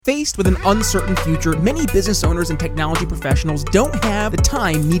Faced with an uncertain future, many business owners and technology professionals don't have the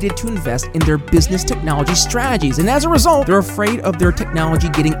time needed to invest in their business technology strategies, and as a result, they're afraid of their technology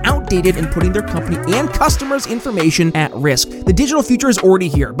getting outdated and putting their company and customers' information at risk. The digital future is already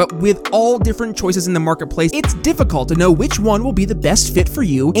here, but with all different choices in the marketplace, it's difficult to know which one will be the best fit for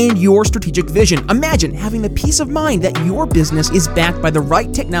you and your strategic vision. Imagine having the peace of mind that your business is backed by the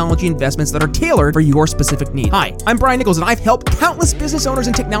right technology investments that are tailored for your specific needs. Hi, I'm Brian Nichols, and I've helped countless business owners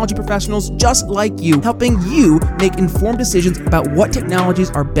and technology professionals just like you, helping you make informed decisions about what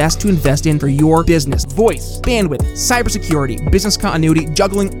technologies are best to invest in for your business. Voice, bandwidth, cybersecurity, business continuity,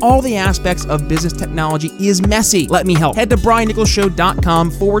 juggling all the aspects of business technology is messy. Let me help. Head to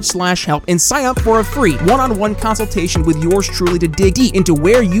briannicholsshow.com/help and sign up for a free one-on-one consultation with yours truly to dig deep into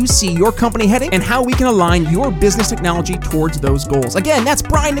where you see your company heading and how we can align your business technology towards those goals. Again, that's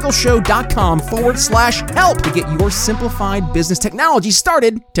briannicholsshow.com/help to get your simplified business technology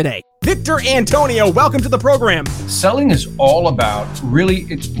started today. Victor Antonio, welcome to the program. Selling is all about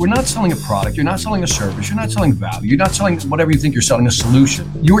we're not selling a product, you're not selling a service, you're not selling value, you're not selling whatever you think you're selling, a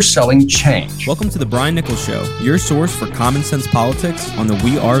solution. You're selling change. Welcome to the Brian Nichols Show, your source for common sense politics on the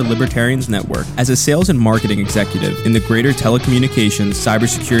We Are Libertarians Network. As a sales and marketing executive in the greater telecommunications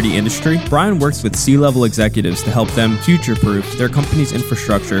cybersecurity industry, Brian works with C-level executives to help them future-proof their company's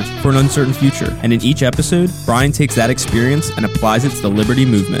infrastructure for an uncertain future. And in each episode, Brian takes that experience and applies it to the Liberty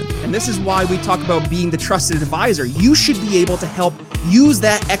movement. And this is why we talk about being the trusted advisor. You should be able to help use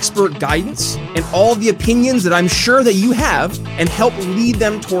that expert guidance and all the opinions that I'm sure that you have and help lead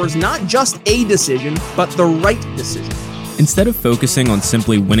them towards not just a decision, but the right decision. Instead of focusing on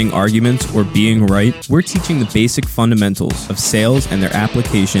simply winning arguments or being right, we're teaching the basic fundamentals of sales and their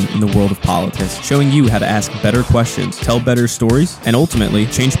application in the world of politics, showing you how to ask better questions, tell better stories, and ultimately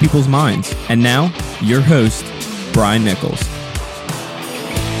change people's minds. And now, your host, Brian Nichols.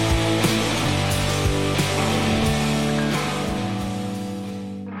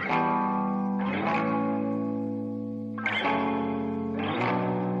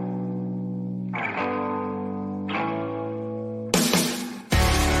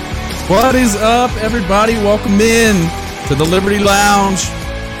 What is up, everybody? Welcome in to the Liberty Lounge.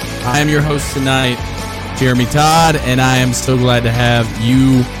 I am your host tonight, Jeremy Todd, and I am so glad to have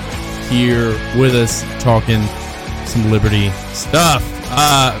you here with us talking some Liberty stuff.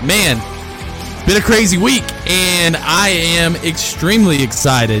 Man, it's been a crazy week, and I am extremely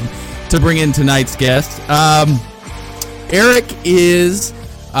excited to bring in tonight's guest. Eric is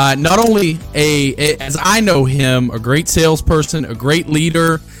not only as I know him, a great salesperson, a great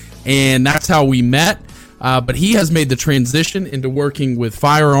leader, and that's how we met. But he has made the transition into working with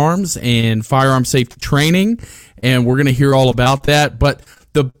firearms and firearm safety training, and we're going to hear all about that. But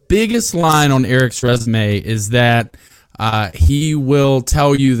the biggest line on Eric's resume is that he will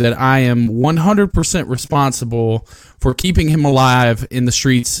tell you that I am 100% responsible for keeping him alive in the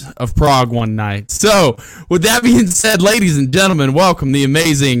streets of Prague one night. So, with that being said, ladies and gentlemen, welcome the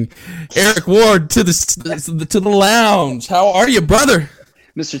amazing Eric Ward to the lounge. How are you, brother?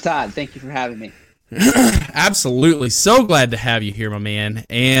 Mr. Todd, thank you for having me. Absolutely. So glad to have you here, my man.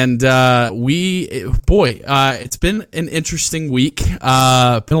 And it's been an interesting week. Been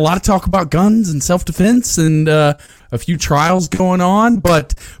a lot of talk about guns and self-defense and a few trials going on.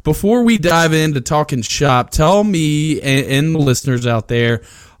 But before we dive into talking shop, tell me and the listeners out there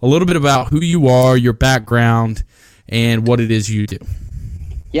a little bit about who you are, your background, and what it is you do.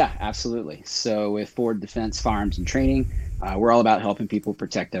 Yeah, absolutely. So with Ford Defense Firearms and Training, we're all about helping people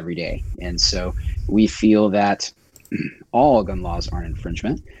protect every day. And so we feel that all gun laws aren't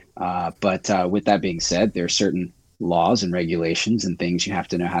infringement. But with that being said, there are certain laws and regulations and things you have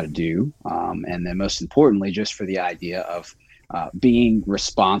to know how to do. And then most importantly, just for the idea of being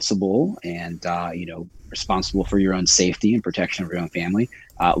responsible and, responsible for your own safety and protection of your own family,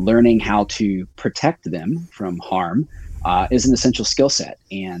 learning how to protect them from harm is an essential skill set.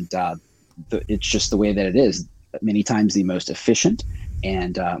 And it's just the way that it is. Many times the most efficient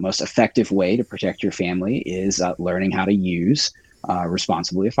and most effective way to protect your family is learning how to use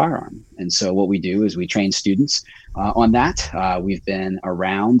responsibly a firearm. And so what we do is we train students on that. We've been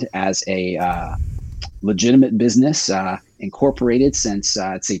around as a legitimate business, incorporated since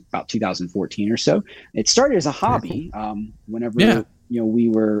I'd say about 2014 or so. It started as a hobby whenever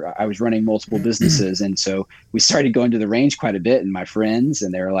I was running multiple businesses, and so we started going to the range quite a bit. And my friends,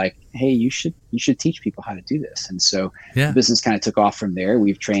 and they were like, "Hey, you should teach people how to do this." And so the business kind of took off from there.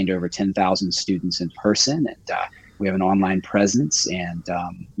 We've trained over 10,000 students in person, and we have an online presence, and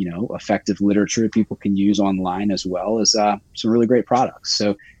effective literature people can use online, as well as some really great products.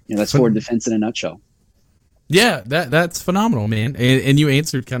 So that's Ford Defense in a nutshell. Yeah, that's phenomenal, man. And you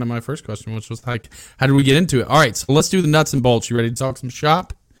answered kind of my first question, which was like, how did we get into it? All right, so let's do the nuts and bolts. You ready to talk some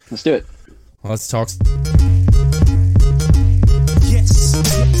shop? Let's do it. Well, let's talk. Yes.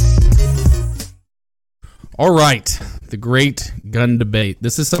 All right, the great gun debate.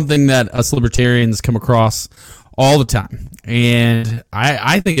 This is something that us libertarians come across all the time. And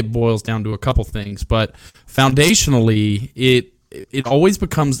I think it boils down to a couple things. But foundationally, it always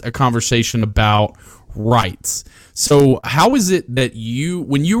becomes a conversation about rights. So how is it that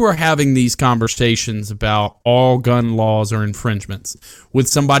when you are having these conversations about all gun laws or infringements with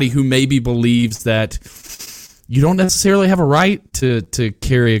somebody who maybe believes that you don't necessarily have a right to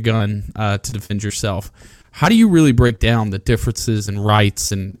carry a gun to defend yourself, how do you really break down the differences in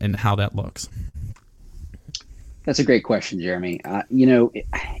rights and how that looks? That's a great question, Jeremy.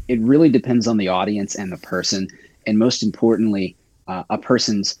 It really depends on the audience and the person, and most importantly, a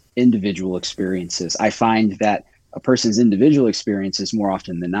person's individual experiences. I find that a person's individual experiences, more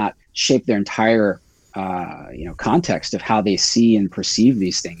often than not, shape their entire context of how they see and perceive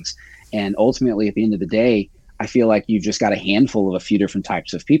these things. And ultimately, at the end of the day, I feel like you've just got a handful of a few different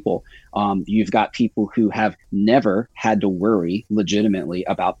types of people. You've got people who have never had to worry legitimately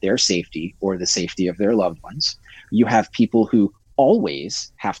about their safety or the safety of their loved ones. You have people who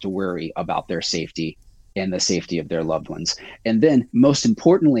always have to worry about their safety and the safety of their loved ones. And then most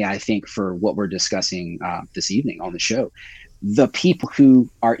importantly, I think for what we're discussing this evening on the show, the people who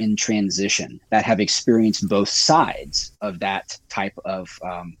are in transition that have experienced both sides of that type of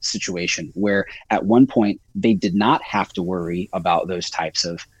situation, where at one point they did not have to worry about those types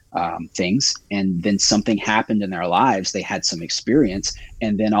of things. And then something happened in their lives. They had some experience.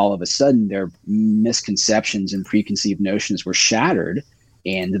 And then all of a sudden their misconceptions and preconceived notions were shattered.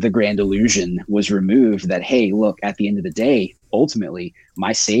 And the grand illusion was removed that, hey, look, at the end of the day, ultimately,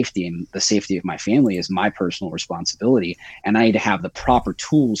 my safety and the safety of my family is my personal responsibility. And I need to have the proper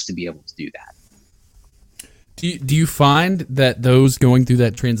tools to be able to do that. Do you find that those going through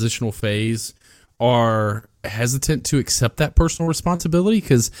that transitional phase are hesitant to accept that personal responsibility?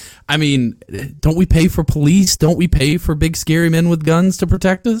 Because, I mean, don't we pay for police? Don't we pay for big, scary men with guns to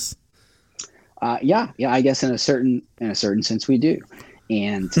protect us? Yeah, I guess in a certain sense we do.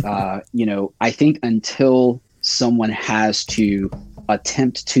 And, I think until someone has to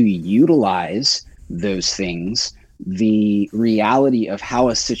attempt to utilize those things, the reality of how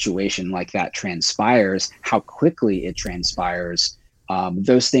a situation like that transpires, how quickly it transpires,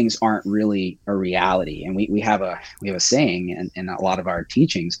 those things aren't really a reality. And we have a saying in a lot of our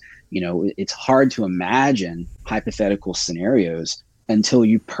teachings, it's hard to imagine hypothetical scenarios until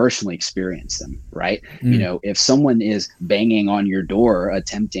you personally experience them, right? If someone is banging on your door,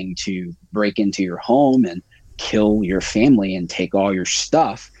 attempting to break into your home and kill your family and take all your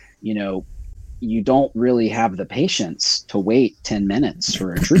stuff, you don't really have the patience to wait 10 minutes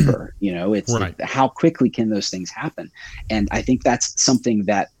for a trooper. It's right. How quickly can those things happen? And I think that's something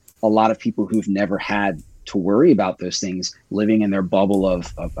that a lot of people who've never had to worry about those things, living in their bubble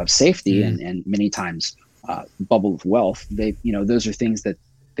of safety and many times bubble of wealth, those are things that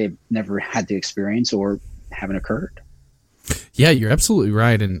they've never had to experience or haven't occurred. Yeah, you're absolutely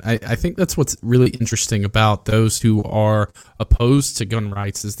right. And I think that's what's really interesting about those who are opposed to gun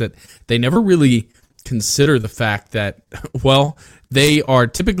rights is that they never really consider the fact that, well, they are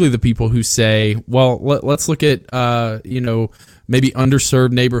typically the people who say, well, let's look at, maybe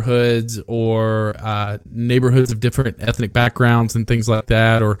underserved neighborhoods or neighborhoods of different ethnic backgrounds and things like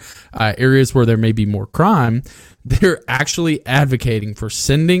that, or areas where there may be more crime. They're actually advocating for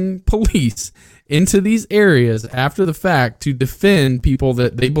sending police into these areas after the fact to defend people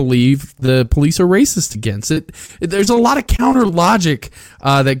that they believe the police are racist against. There's a lot of counter logic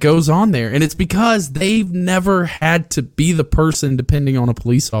that goes on there, and it's because they've never had to be the person depending on a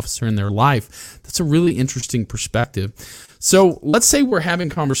police officer in their life. That's a really interesting perspective. So let's say we're having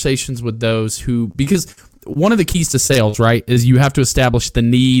conversations with those who, because one of the keys to sales, right, is you have to establish the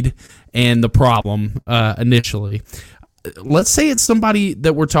need and the problem initially. Let's say it's somebody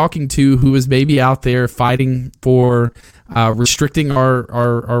that we're talking to who is maybe out there fighting for restricting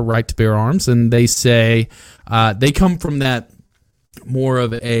our right to bear arms, and they say they come from that more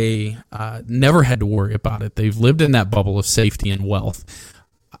of a never had to worry about it. They've lived in that bubble of safety and wealth.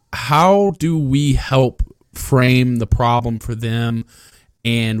 How do we help frame the problem for them,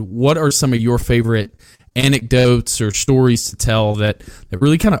 and what are some of your favorite anecdotes or stories to tell that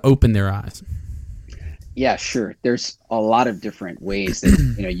really kind of open their eyes? Yeah, sure. There's a lot of different ways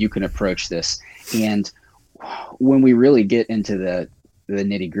that you can approach this, and when we really get into the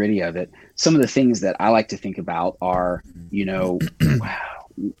nitty gritty of it, some of the things that I like to think about are,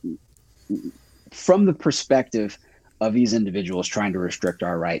 from the perspective of these individuals trying to restrict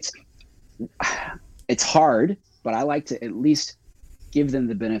our rights, it's hard, but I like to at least give them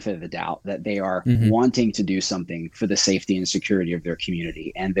the benefit of the doubt that they are wanting to do something for the safety and security of their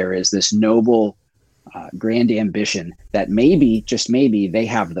community. And there is this noble, grand ambition that maybe, just maybe, they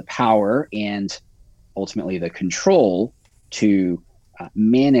have the power and ultimately the control to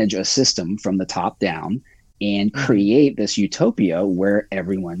manage a system from the top down and create this utopia where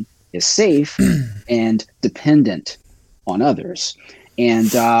everyone is safe and dependent on others.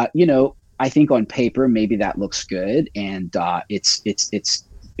 And, I think on paper, maybe that looks good. And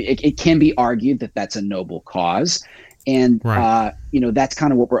it can be argued that that's a noble cause. And, that's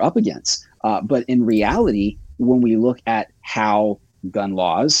kind of what we're up against. But in reality, when we look at how gun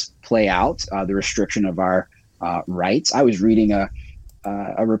laws play out, the restriction of our rights, I was reading a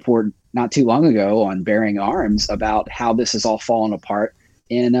report not too long ago on bearing arms about how this has all fallen apart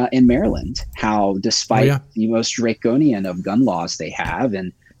in Maryland, how despite the most draconian of gun laws they have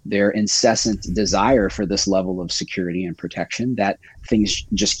and their incessant desire for this level of security and protection, that things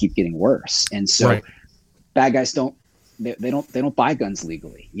just keep getting worse. And so bad guys don't buy guns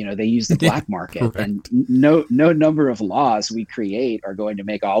legally. They use the black market, and no number of laws we create are going to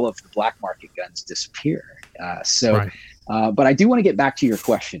make all of the black market guns disappear. But I do want to get back to your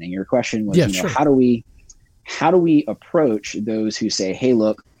question, and your question was, how do we approach those who say, hey,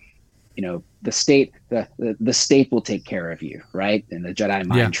 look, the state will take care of you, right? And the Jedi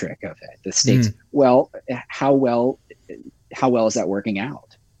mind trick of it. The state's how well is that working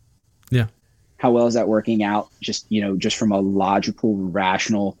out? Yeah. How well is that working out? Just from a logical,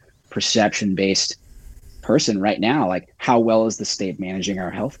 rational, perception-based person right now, like how well is the state managing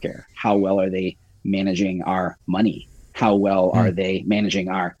our healthcare? How well are they managing our money? How well are they managing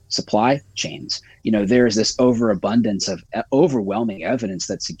our supply chains? There is this overabundance of overwhelming evidence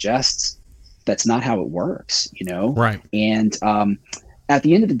that suggests that's not how it works, Right. And at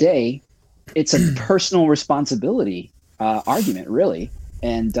the end of the day, it's a personal responsibility argument, really.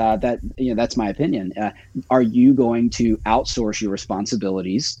 And that's my opinion. Are you going to outsource your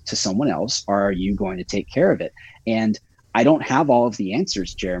responsibilities to someone else, or are you going to take care of it? And I don't have all of the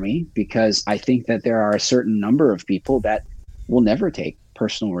answers, Jeremy, because I think that there are a certain number of people that will never take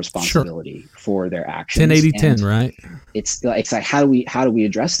personal responsibility for their actions. 10-80-10, right? It's like how do we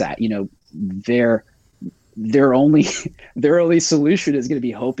address that? Their only solution is going to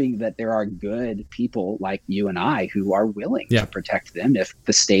be hoping that there are good people like you and I who are willing to protect them if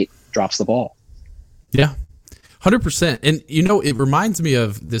the state drops the ball. Yeah, 100%. And it reminds me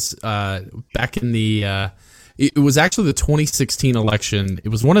of this back in the. It was actually the 2016 election. It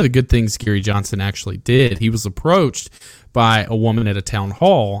was one of the good things Gary Johnson actually did. He was approached by a woman at a town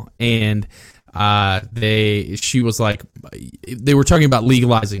hall, and she was like, they were talking about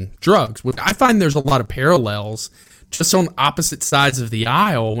legalizing drugs. I find there's a lot of parallels just on opposite sides of the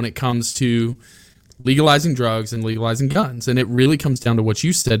aisle when it comes to legalizing drugs and legalizing guns. And it really comes down to what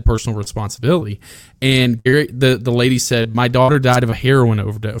you said, personal responsibility. And Gary, the lady said, my daughter died of a heroin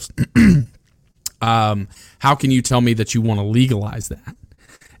overdose. How can you tell me that you want to legalize that?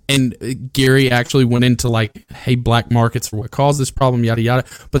 And Gary actually went into like, hey, black markets are what caused this problem, yada, yada.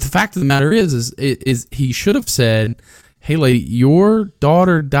 But the fact of the matter is he should have said, hey, lady, your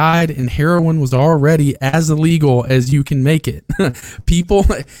daughter died and heroin was already as illegal as you can make it. People,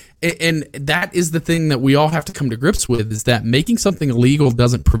 and that is the thing that we all have to come to grips with, is that making something illegal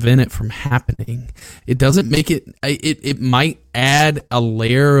doesn't prevent it from happening. It doesn't make it might add a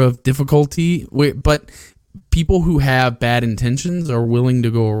layer of difficulty, but people who have bad intentions are willing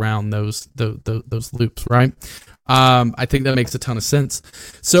to go around those loops, right? I think that makes a ton of sense.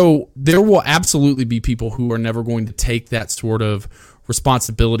 So there will absolutely be people who are never going to take that sort of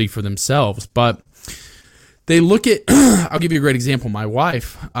responsibility for themselves, but they look at, I'll give you a great example. My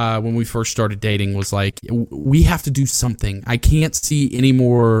wife, when we first started dating, was like, we have to do something. I can't see any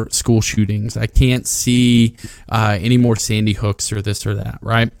more school shootings. I can't see any more Sandy Hooks or this or that,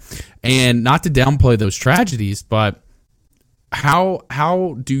 right? And not to downplay those tragedies, but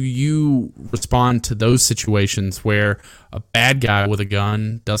how do you respond to those situations where a bad guy with a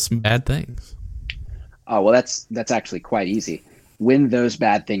gun does some bad things? Oh, well, that's actually quite easy. When those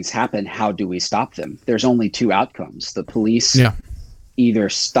bad things happen, how do we stop them? There's only two outcomes. The police either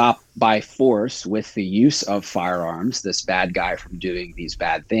stop by force with the use of firearms this bad guy from doing these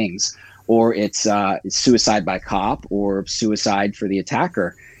bad things, or it's suicide by cop or suicide for the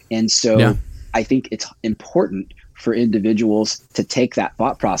attacker. And so I think it's important for individuals to take that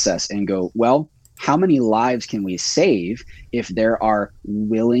thought process and go, well, how many lives can we save if there are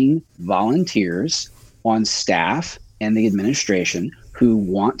willing volunteers on staff and the administration who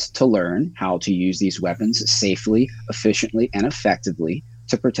want to learn how to use these weapons safely, efficiently, and effectively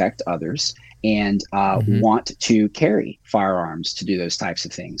to protect others, and want to carry firearms to do those types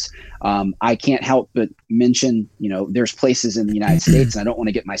of things. I can't help but mention, there's places in the United States, and I don't want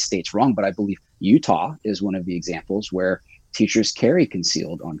to get my states wrong, but I believe Utah is one of the examples where teachers carry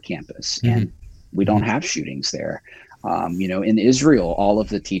concealed on campus, and we don't have shootings there. In Israel, all of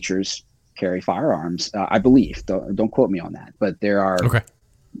the teachers carry firearms, I believe. Don't quote me on that, but there are,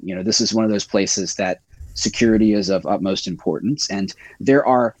 this is one of those places that security is of utmost importance, and there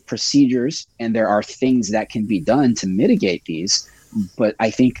are procedures and there are things that can be done to mitigate these. But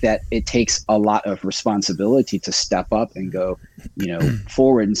I think that it takes a lot of responsibility to step up and go,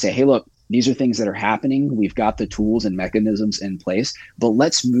 forward and say, hey, look, these are things that are happening. We've got the tools and mechanisms in place, but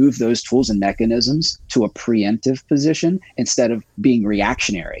let's move those tools and mechanisms to a preemptive position instead of being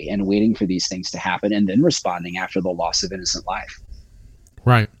reactionary and waiting for these things to happen and then responding after the loss of innocent life.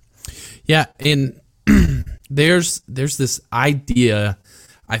 Right. Yeah. And there's this idea,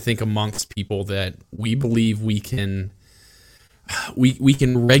 I think, amongst people that we believe we can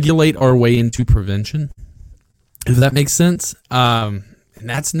regulate our way into prevention, if that makes sense. And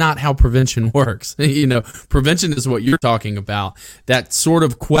that's not how prevention works. Prevention is what you're talking about. That sort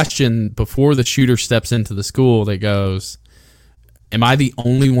of question before the shooter steps into the school that goes, am I the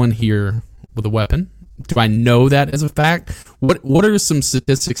only one here with a weapon? Do I know that as a fact? What are some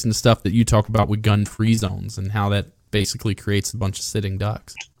statistics and stuff that you talk about with gun-free zones and how that basically creates a bunch of sitting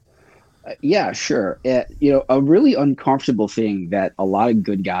ducks? Yeah, sure. A really uncomfortable thing that a lot of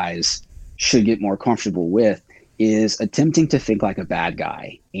good guys should get more comfortable with is attempting to think like a bad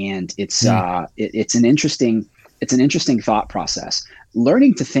guy. And it's an interesting thought process.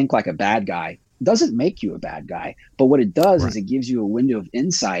 Learning to think like a bad guy doesn't make you a bad guy, but what it does is it gives you a window of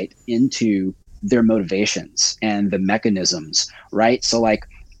insight into their motivations and the mechanisms, right? So like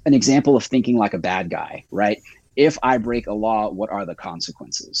an example of thinking like a bad guy, right? If I break a law, what are the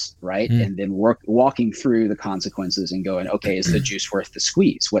consequences, right? And then walking through the consequences and going, okay, is the juice worth the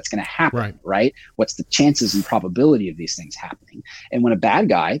squeeze? What's going to happen, right? What's the chances and probability of these things happening? And when a bad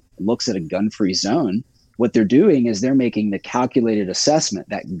guy looks at a gun-free zone, what they're doing is they're making the calculated assessment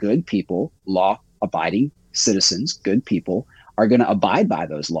that good people, law-abiding citizens, good people, are going to abide by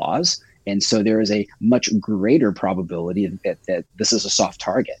those laws. And so there is a much greater probability that this is a soft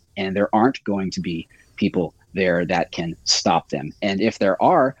target, and there aren't going to be people there that can stop them. And if there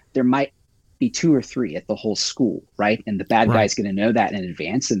are, there might be 2 or 3 at the whole school, right? And the bad guy's going to know that in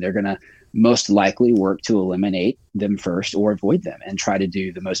advance, and they're going to most likely work to eliminate them first or avoid them and try to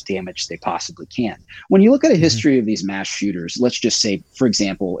do the most damage they possibly can. When you look at a history of these mass shooters, let's just say, for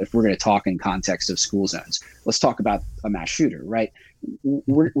example, if we're going to talk in context of school zones, let's talk about a mass shooter, right?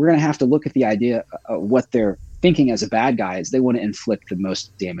 We're going to have to look at the idea of what they're thinking as a bad guy is they want to inflict the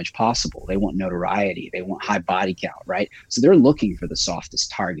most damage possible. They want notoriety. They want high body count, right? So they're looking for the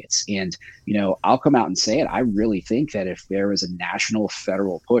softest targets. And, I'll come out and say it. I really think that if there was a national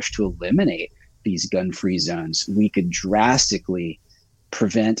federal push to eliminate these gun-free zones, we could drastically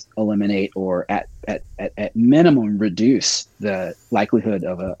prevent, eliminate, or at minimum reduce the likelihood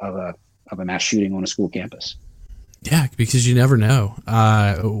of a mass shooting on a school campus. Yeah, because you never know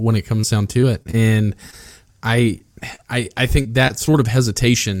when it comes down to it. And I think that sort of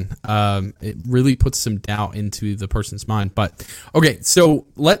hesitation, it really puts some doubt into the person's mind. But okay, so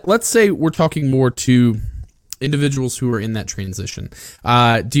let's say we're talking more to individuals who are in that transition.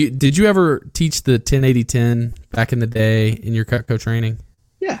 Did you ever teach the 10-80-10 back in the day in your Cutco training?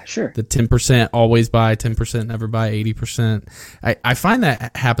 Yeah, sure. The 10% always buy, 10% never buy, 80%. I find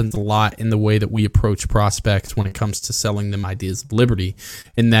that happens a lot in the way that we approach prospects when it comes to selling them ideas of liberty,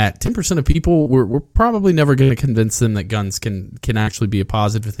 in that 10% of people, we're probably never going to convince them that guns can actually be a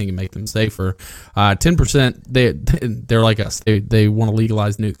positive thing and make them safer. 10%, they're like us. They want to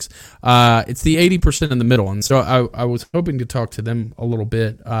legalize nukes. It's the 80% in the middle. And so I was hoping to talk to them a little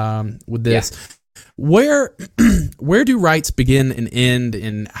bit with this. Yeah. Where do rights begin and end,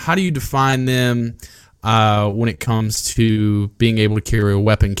 and how do you define them when it comes to being able to carry a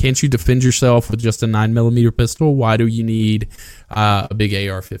weapon? Can't you defend yourself with just a 9mm pistol? Why do you need a big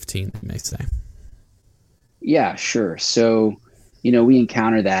AR-15, you may say? Yeah, sure. So, we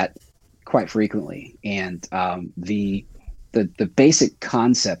encounter that quite frequently, and the basic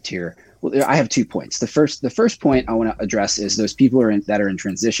concept here. Well, I have 2 points. The first point I want to address is those people that are in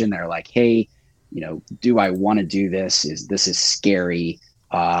transition that are like, hey, do I want to do this? This is scary.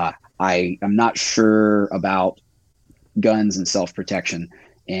 I'm not sure about guns and self-protection.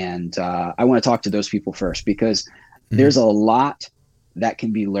 And I want to talk to those people first, because there's a lot that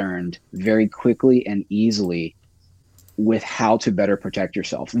can be learned very quickly and easily with how to better protect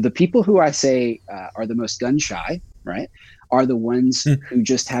yourself. The people who I say are the most gun shy, right, are the ones who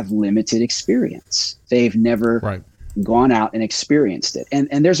just have limited experience. They've never gone out and experienced it.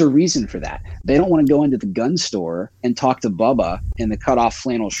 And there's a reason for that. They don't want to go into the gun store and talk to Bubba in the cutoff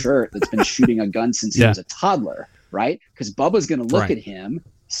flannel shirt that's been shooting a gun since he was a toddler, right? Because Bubba's going to look at him,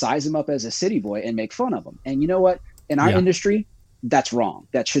 size him up as a city boy, and make fun of him. And you know what? In our industry, that's wrong.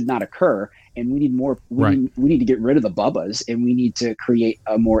 That should not occur. And we need more. We need to get rid of the Bubbas, and we need to create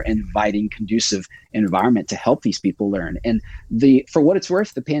a more inviting, conducive environment to help these people learn. And for what it's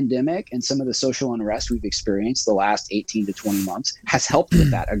worth, the pandemic and some of the social unrest we've experienced the last 18 to 20 months has helped with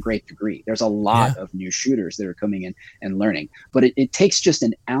that a great degree. There's a lot of new shooters that are coming in and learning, but it takes just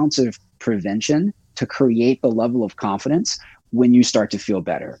an ounce of prevention to create the level of confidence when you start to feel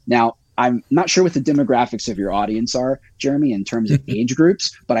better. Now, I'm not sure what the demographics of your audience are, Jeremy, in terms of age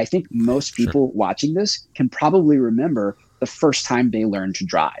groups, but I think most people watching this can probably remember the first time they learned to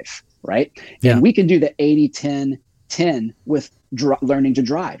drive, right? Yeah. And we can do the 80-10-10 with learning to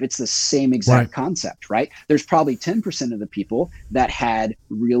drive. It's the same exact concept, right? There's probably 10% of the people that had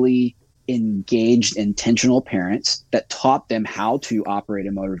really engaged, intentional parents that taught them how to operate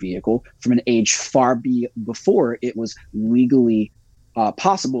a motor vehicle from an age far before it was legally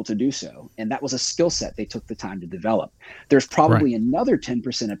possible to do so. And that was a skill set they took the time to develop. There's probably another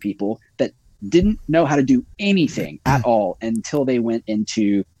 10% of people that didn't know how to do anything at all until they went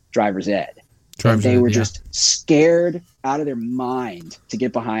into driver's ed. And they were just scared out of their mind to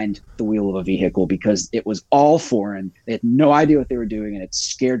get behind the wheel of a vehicle because it was all foreign. They had no idea what they were doing, and it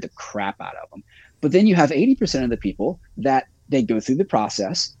scared the crap out of them. But then you have 80% of the people that they go through the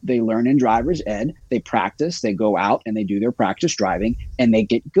process, they learn in driver's ed, they practice, they go out and they do their practice driving, and they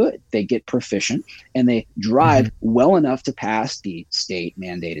get good, they get proficient, and they drive well enough to pass the state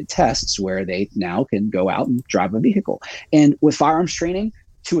mandated tests where they now can go out and drive a vehicle. And with firearms training,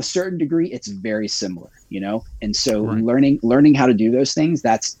 to a certain degree, it's very similar, and so learning how to do those things,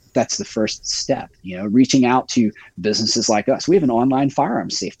 that's the first step, reaching out to businesses like us. We have an online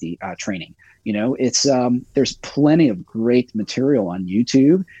firearms safety training. It's there's plenty of great material on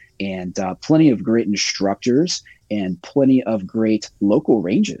YouTube, and plenty of great instructors, and plenty of great local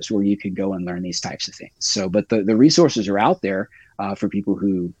ranges where you can go and learn these types of things. So, but the resources are out there for people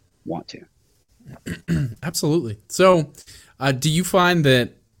who want to. Absolutely. So, do you find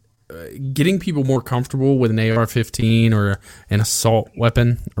that getting people more comfortable with an AR-15 or an assault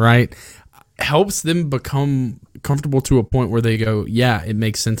weapon, right, helps them become comfortable to a point where they go, yeah, it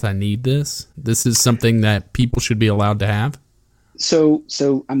makes sense, I need this. This is something that people should be allowed to have? So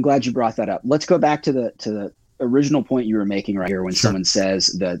I'm glad you brought that up. Let's go back to the original point you were making right here when someone says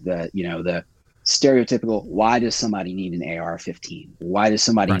the stereotypical, why does somebody need an AR-15? Why does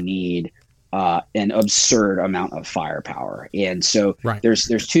somebody need an absurd amount of firepower? And so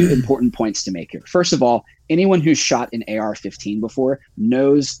there's two important points to make here. First of all, anyone who's shot an AR-15 before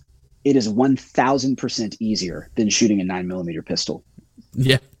knows it is 1,000% easier than shooting a 9mm pistol.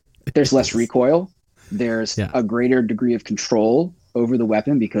 Yeah. There's less recoil. There's a greater degree of control over the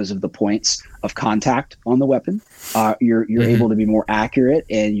weapon because of the points of contact on the weapon. You're able to be more accurate,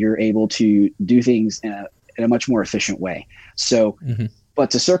 and you're able to do things in a much more efficient way. So, but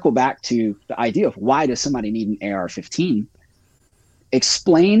to circle back to the idea of why does somebody need an AR-15,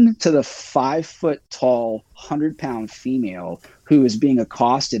 explain to the 5 foot tall, 100-pound female who is being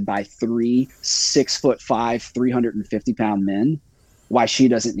accosted by 3 6'5", 350-pound men why she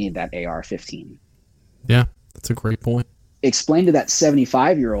doesn't need that AR-15. Yeah, that's a great point. Explain to that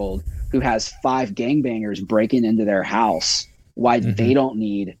 75-year-old who has 5 gangbangers breaking into their house why they don't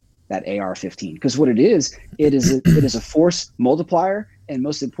need that AR-15. Because what it is a force multiplier, and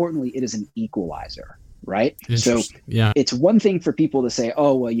most importantly, it is an equalizer. Right. So it's one thing for people to say,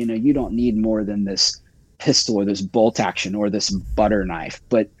 oh, well, you don't need more than this pistol or this bolt action or this butter knife.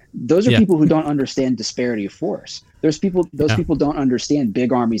 But those are people who don't understand disparity of force. Those people don't understand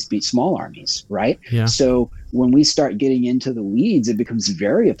big armies beat small armies. Right. Yeah. So when we start getting into the weeds, it becomes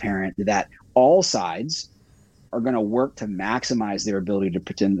very apparent that all sides are going to work to maximize their ability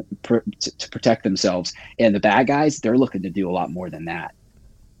to protect themselves. And the bad guys, they're looking to do a lot more than that.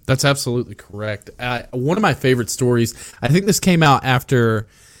 That's absolutely correct. One of my favorite stories, I think this came out after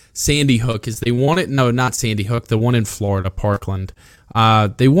Sandy Hook, is they wanted, no, not Sandy Hook, the one in Florida, Parkland.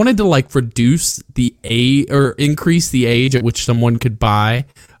 They wanted to reduce the age or increase the age at which someone could buy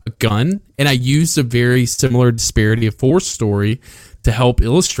a gun. And I used a very similar disparity of force story to help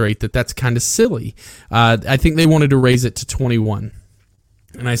illustrate that that's kind of silly. I think they wanted to raise it to 21.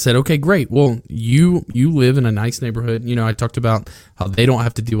 And I said, okay, great. Well, you live in a nice neighborhood. I talked about how they don't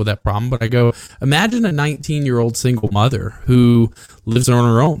have to deal with that problem. But I go, imagine a 19-year-old single mother who lives on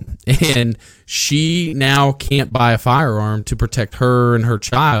her own, and she now can't buy a firearm to protect her and her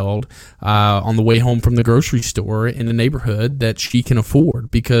child on the way home from the grocery store in a neighborhood that she can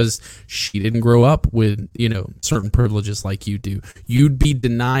afford because she didn't grow up with, certain privileges like you do. You'd be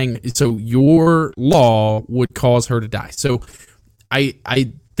denying. So your law would cause her to die. So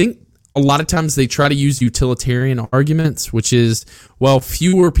I think a lot of times they try to use utilitarian arguments, which is, well,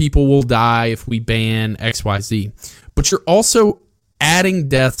 fewer people will die if we ban XYZ. But you're also adding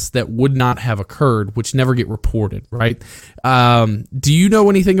deaths that would not have occurred, which never get reported, right? Do you know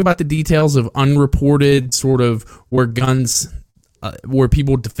anything about the details of unreported sort of where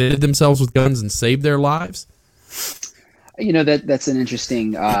people defended themselves with guns and saved their lives? That's an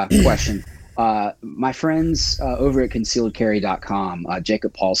interesting question. My friends over at concealedcarry.com,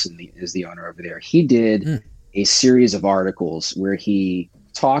 Jacob Paulson is the owner over there. He did a series of articles where he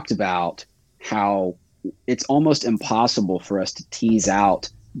talked about how it's almost impossible for us to tease out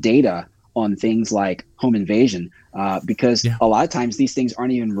data on things like home invasion because a lot of times these things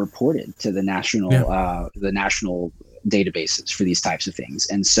aren't even reported to the national databases for these types of things.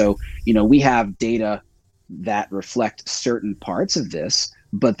 And so, we have data that reflect certain parts of this,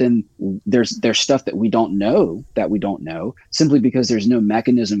 but then there's stuff that we don't know simply because there's no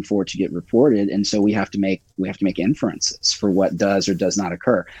mechanism for it to get reported, and so we have to make inferences for what does or does not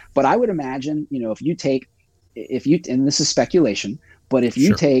occur. But I would imagine, if you and this is speculation, but if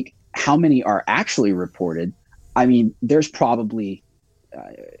you take how many are actually reported, I mean, there's probably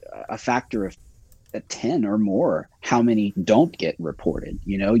a factor of 10 or more how many don't get reported.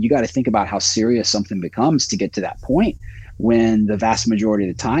 You got to think about how serious something becomes to get to that point, when the vast majority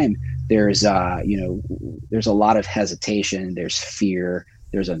of the time there's a lot of hesitation, there's fear,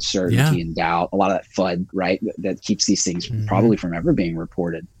 there's uncertainty and doubt, a lot of that FUD, right? That keeps these things probably from ever being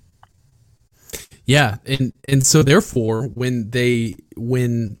reported. Yeah. And so therefore,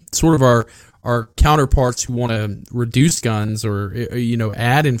 when sort of our counterparts who want to reduce guns or,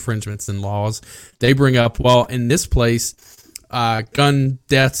 add infringements in laws, they bring up, well, in this place, gun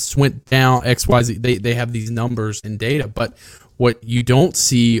deaths went down XYZ. They have these numbers and data, but what you don't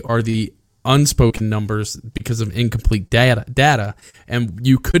see are the unspoken numbers because of incomplete data, and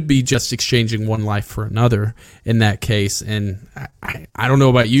you could be just exchanging one life for another in that case. And I don't know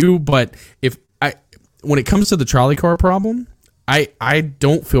about you, but when it comes to the trolley car problem, I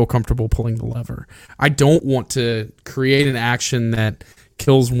don't feel comfortable pulling the lever. I don't want to create an action that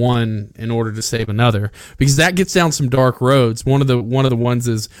kills one in order to save another, because that gets down some dark roads. One of the ones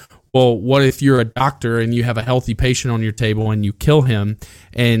is, well, what if you're a doctor and you have a healthy patient on your table and you kill him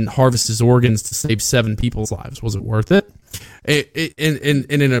and harvest his organs to save 7 people's lives? Was it worth it?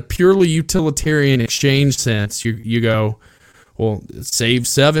 In a purely utilitarian exchange sense, you go, well, save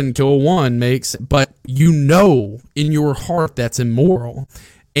 7, kill 1 makes, but in your heart that's immoral.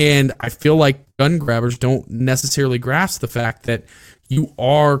 And I feel like gun grabbers don't necessarily grasp the fact that you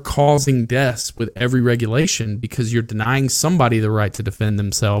are causing deaths with every regulation because you're denying somebody the right to defend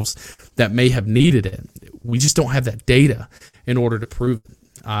themselves that may have needed it. We just don't have that data in order to prove it.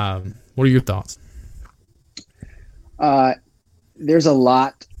 What are your thoughts? There's a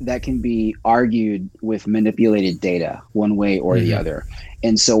lot that can be argued with manipulated data one way or the other.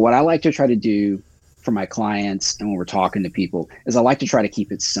 And so what I like to try to do for my clients and when we're talking to people is I like to try to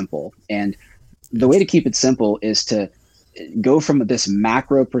keep it simple. And the way to keep it simple is to go from this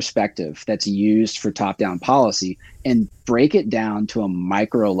macro perspective that's used for top-down policy and break it down to a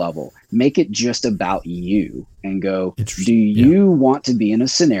micro level. Make it just about you and go, do you want to be in a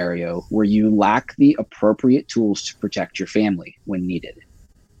scenario where you lack the appropriate tools to protect your family when needed,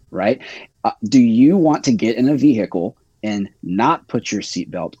 right? Do you want to get in a vehicle and not put your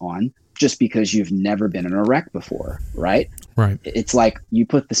seatbelt on just because you've never been in a wreck before, right? Right. It's like you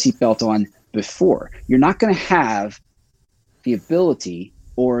put the seatbelt on before. You're not going to have the ability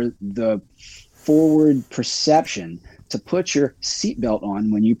or the forward perception to put your seatbelt on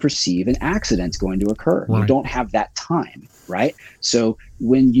when you perceive an accident's going to occur. Right. You don't have that time, right? So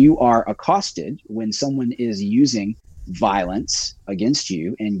when you are accosted, when someone is using violence against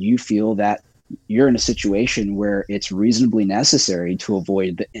you and you feel that you're in a situation where it's reasonably necessary to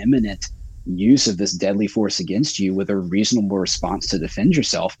avoid the imminent use of this deadly force against you with a reasonable response to defend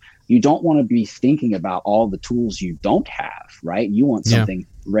yourself, you don't want to be thinking about all the tools you don't have, right? You want something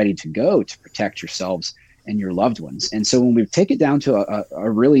ready to go to protect yourselves and your loved ones. And so when we take it down to a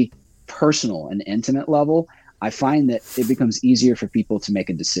really personal and intimate level, I find that it becomes easier for people to make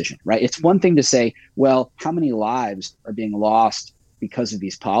a decision, right? It's one thing to say, well, how many lives are being lost because of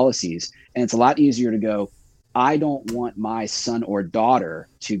these policies. And it's a lot easier to go, I don't want my son or daughter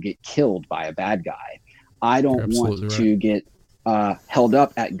to get killed by a bad guy. I don't want to get held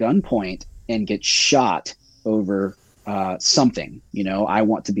up at gunpoint and get shot over something. I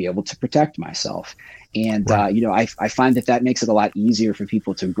want to be able to protect myself. And, I find that makes it a lot easier for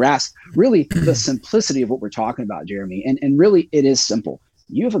people to grasp really the simplicity of what we're talking about, Jeremy. And really, it is simple.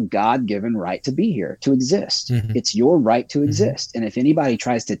 You have a God-given right to be here, to exist. Mm-hmm. It's your right to exist. And if anybody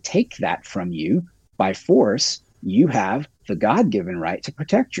tries to take that from you by force, you have the God-given right to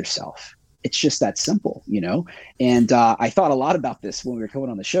protect yourself. It's just that simple, And I thought a lot about this when we were coming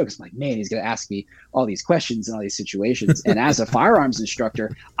on the show, because I'm like, man, he's going to ask me all these questions and all these situations. And as a firearms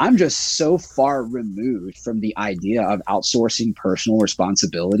instructor, I'm just so far removed from the idea of outsourcing personal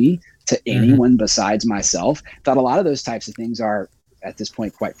responsibility to anyone besides myself, that a lot of those types of things are at this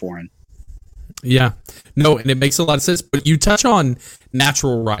point quite foreign. Yeah, no, and it makes a lot of sense. But you touch on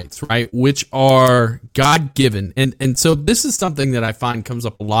natural rights, right, which are God-given. And so this is something that I find comes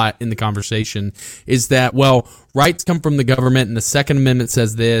up a lot in the conversation, is that, well, rights come from the government, and the Second Amendment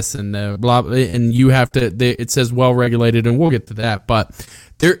says this, and the blah, and you have to, it says well-regulated, and we'll get to that. But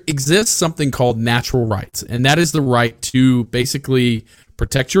there exists something called natural rights, and that is the right to basically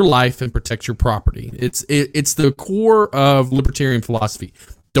protect your life and protect your property. It's the core of libertarian philosophy.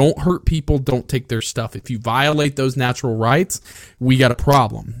 Don't hurt people. Don't take their stuff. If you violate those natural rights, we got a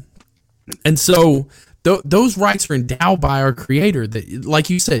problem. And so those rights are endowed by our Creator. That, like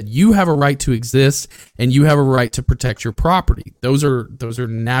you said, you have a right to exist, and you have a right to protect your property. Those are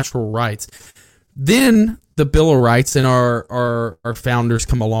natural rights. Then the Bill of Rights and our founders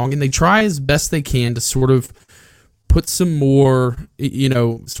come along, and they try as best they can to sort of put some more,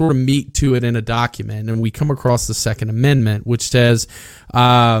 sort of meat to it in a document. And we come across the Second Amendment, which says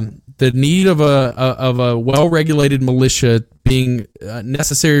the need of a well-regulated militia being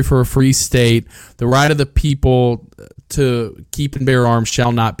necessary for a free state, the right of the people to keep and bear arms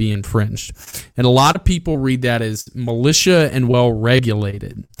shall not be infringed. And a lot of people read that as militia and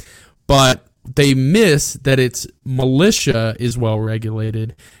well-regulated, but they miss that it's militia is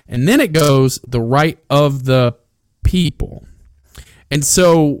well-regulated, and then it goes the right of the people. And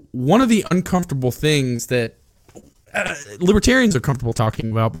so one of the uncomfortable things that libertarians are comfortable talking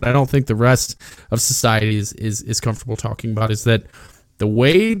about, but I don't think the rest of society is comfortable talking about, is that the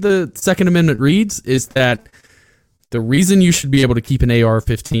way the Second Amendment reads is that the reason you should be able to keep an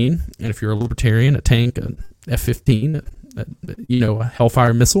AR-15, and if you're a libertarian, a tank, an F-15, a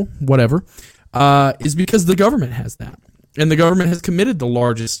Hellfire missile, whatever, is because the government has that. And the government has committed the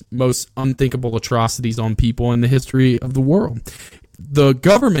largest, most unthinkable atrocities on people in the history of the world. The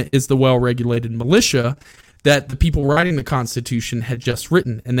government is the well-regulated militia that the people writing the Constitution had just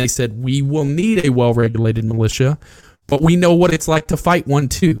written. And they said, we will need a well-regulated militia, but we know what it's like to fight one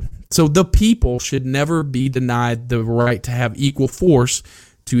too. So the people should never be denied the right to have equal force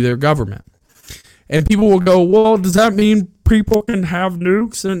to their government. And people will go, well, does that mean people can have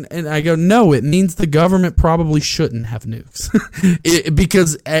nukes? And I go, no, it means the government probably shouldn't have nukes.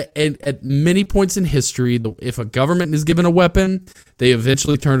 Because at many points in history, if a government is given a weapon, they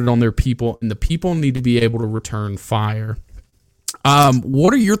eventually turn it on their people, and the people need to be able to return fire.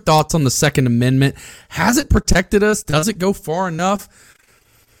 What are your thoughts on the Second Amendment? Has it protected us? Does it go far enough?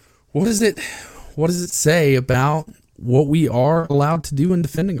 What does it say about what we are allowed to do in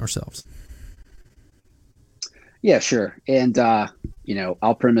defending ourselves? Yeah, sure. And,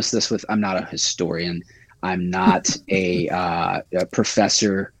 I'll premise this with, I'm not a historian. I'm not a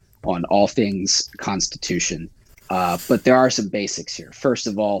professor on all things Constitution. But there are some basics here. First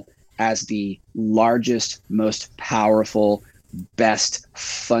of all, as the largest, most powerful, best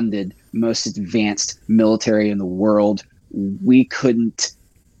funded, most advanced military in the world, we couldn't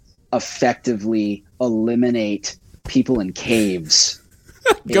effectively eliminate people in caves.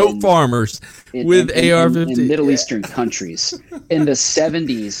 Goat farmers with AR-15 in Middle Eastern countries. In the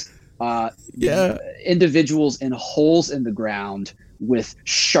 70s, individuals in holes in the ground with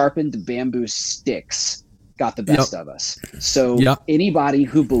sharpened bamboo sticks got the best of us. So anybody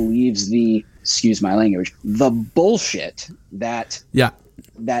who believes excuse my language, the bullshit that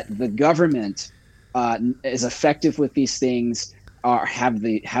the government is effective with these things, have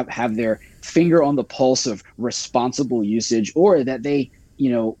their finger on the pulse of responsible usage, or that they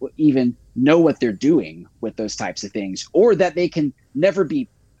even know what they're doing with those types of things, or that they can never be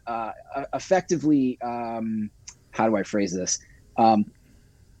effectively, how do I phrase this,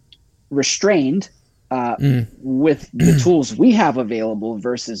 restrained with the tools we have available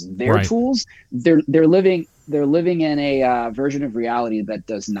versus their tools. They're living in a version of reality that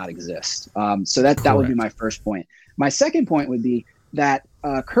does not exist. So that would be my first point. My second point would be, that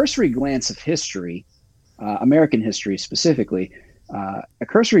cursory glance of history, American history specifically, a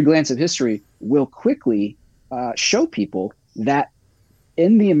cursory glance of history will quickly show people that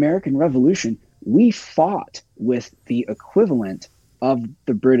in the American Revolution, we fought with the equivalent of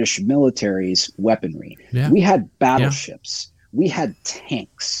the British military's weaponry. Yeah. We had battleships. Yeah. We had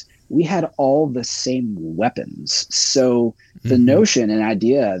tanks. We had all the same weapons. So the notion and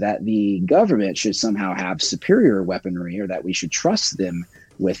idea that the government should somehow have superior weaponry or that we should trust them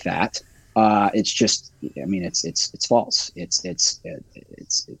with that, it's just, I mean, it's false. It's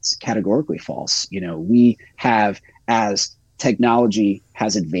categorically false. You know, we have, as technology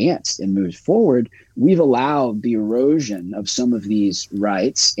has advanced and moved forward, we've allowed the erosion of some of these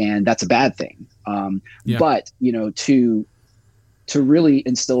rights, and that's a bad thing. But, you know, to really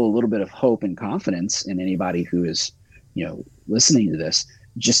instill a little bit of hope and confidence in anybody who is, you know, listening to this,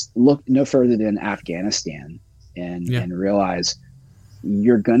 just look no further than Afghanistan and realize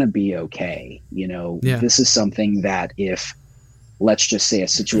you're going to be okay. You know, this is something that if, let's just say, a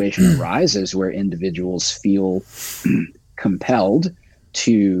situation arises where individuals feel compelled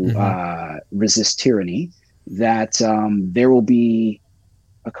to resist tyranny, that there will be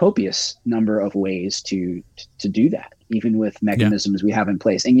a copious number of ways to do that, even with mechanisms we have in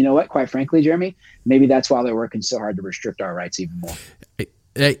place. And you know what, quite frankly, Jeremy, maybe that's why they're working so hard to restrict our rights even more.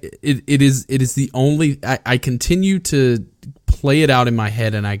 It is the only, I continue to play it out in my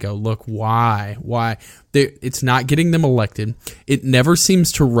head and I go, look, why? It's not getting them elected. It never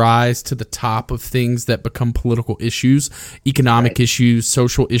seems to rise to the top of things that become political issues, economic issues,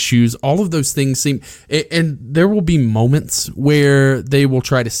 social issues. All of those things seem, and there will be moments where they will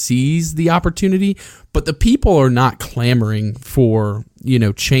try to seize the opportunity, but the people are not clamoring for, you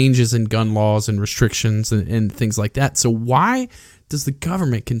know, changes in gun laws and restrictions and things like that. So why does the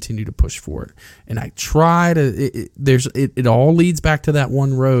government continue to push for it? And I try to, it all leads back to that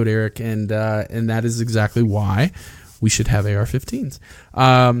one road, Eric, and that is exactly why we should have AR-15s.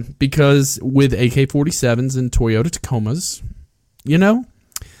 Because with AK-47s and Toyota Tacomas, you know,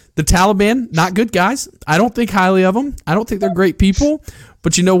 the Taliban, not good guys. I don't think highly of them. I don't think they're great people.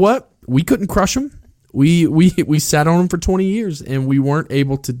 But you know what? We couldn't crush them. We sat on them for 20 years and we weren't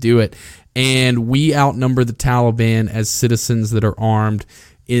able to do it. And we outnumber the Taliban as citizens that are armed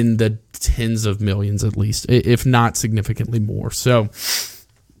in the tens of millions, at least, if not significantly more. So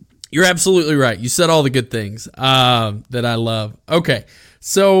you're absolutely right. You said all the good things that I love. Okay,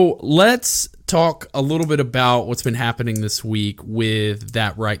 so let's talk a little bit about what's been happening this week with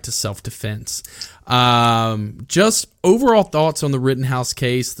that right to self-defense. Just overall thoughts on the Rittenhouse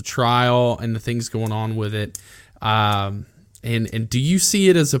case, the trial, and the things going on with it. And do you see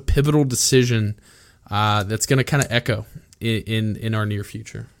it as a pivotal decision that's going to kind of echo in our near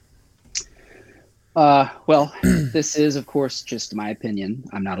future? Well, this is, of course, just my opinion.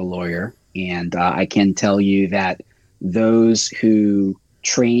 I'm not a lawyer. And I can tell you that those who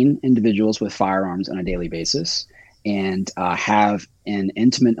train individuals with firearms on a daily basis and have an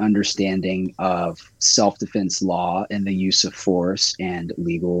intimate understanding of self-defense law and the use of force and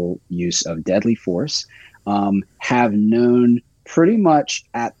legal use of deadly force have known pretty much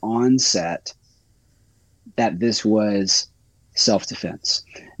at onset that this was self-defense.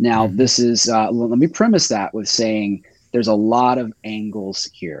 Now, this is, let me premise that with saying there's a lot of angles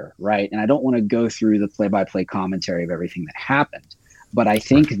here, right? And I don't want to go through the play-by-play commentary of everything that happened, but I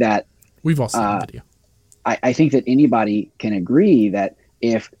think that we've all seen the video. I think that anybody can agree that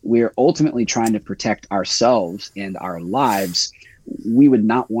if we're ultimately trying to protect ourselves and our lives, we would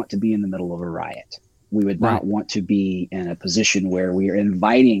not want to be in the middle of a riot. We would not want to be in a position where we are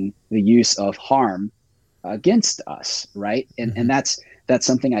inviting the use of harm against us, right? And that's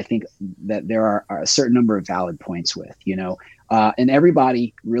something I think that there are a certain number of valid points with, you know, and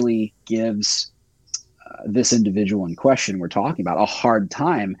everybody really gives this individual in question we're talking about a hard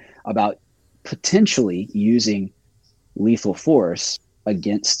time about potentially using lethal force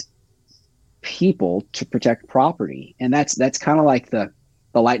against people to protect property. And that's kind of like the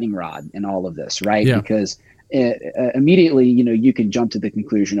lightning rod in all of this, right? Yeah. Because immediately, you know, you can jump to the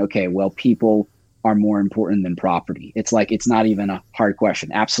conclusion, okay, well, people are more important than property. It's like, it's not even a hard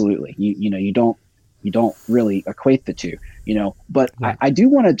question. Absolutely. You don't really equate the two, you know, but I do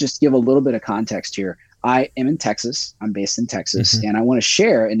want to just give a little bit of context here. I am in Texas. I'm based in Texas, and I want to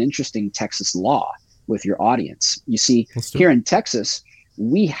share an interesting Texas law with your audience. You see, here in Texas,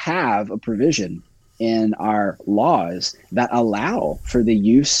 we have a provision in our laws that allow for the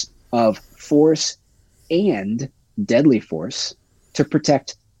use of force and deadly force to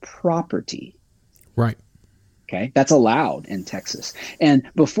protect property. Right. Okay. That's allowed in Texas. And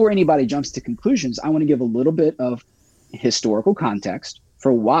before anybody jumps to conclusions, I want to give a little bit of historical context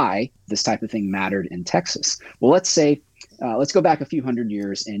for why this type of thing mattered in Texas. Well, let's say, let's go back a few hundred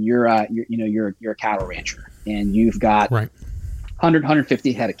years, and you're a cattle rancher, and you've got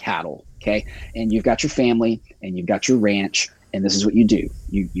 150 head of cattle. Okay. And you've got your family and you've got your ranch, and this is what you do.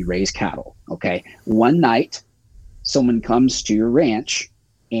 You raise cattle. Okay. One night, someone comes to your ranch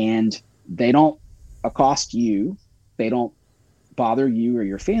and they don't accost you. They don't bother you or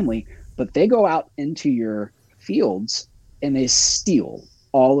your family, but they go out into your fields and they steal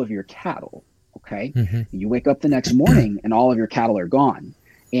all of your cattle. Okay. You wake up the next morning and all of your cattle are gone.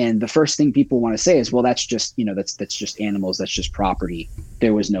 And the first thing people want to say is, well, that's just, that's just animals. That's just property.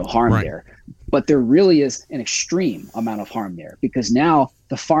 There was no harm there. But there really is an extreme amount of harm there, because now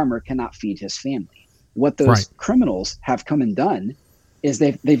the farmer cannot feed his family. What those criminals have come and done is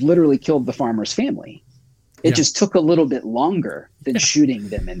they've literally killed the farmer's family. It just took a little bit longer than shooting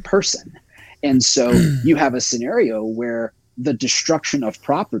them in person. And so you have a scenario where the destruction of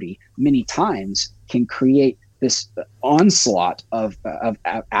property many times can create this onslaught of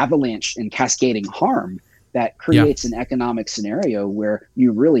avalanche and cascading harm that creates an economic scenario where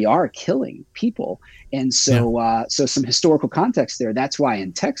you really are killing people. And so, so some historical context there. That's why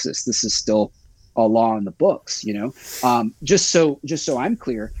in Texas, this is still a law in the books, just so I'm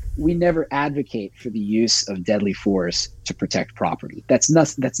clear, we never advocate for the use of deadly force to protect property. That's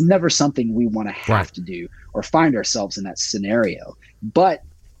never something we want to have to do or find ourselves in that scenario. But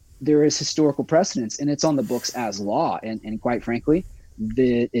there is historical precedence, and it's on the books as law. And quite frankly,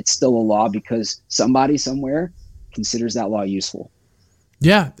 it's still a law because somebody somewhere considers that law useful.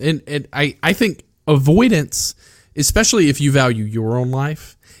 Yeah. And I think avoidance, especially if you value your own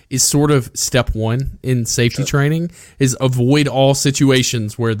life, is sort of step one in safety training, is avoid all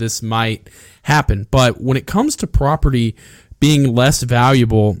situations where this might happen. But when it comes to property being less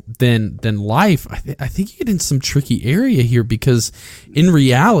valuable than life, I think you get in some tricky area here, because in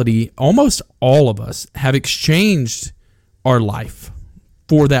reality, almost all of us have exchanged our life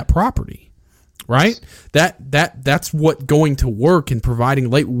for that property, right? That's what going to work and providing,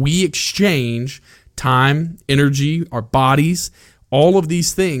 like, we exchange time, energy, our bodies, all of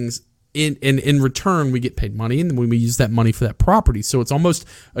these things. In return, we get paid money, and when we use that money for that property. So it's almost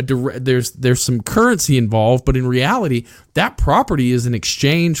there's some currency involved, but in reality, that property is an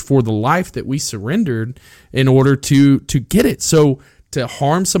exchange for the life that we surrendered in order to get it. So to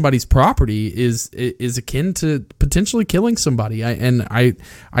harm somebody's property is akin to potentially killing somebody. I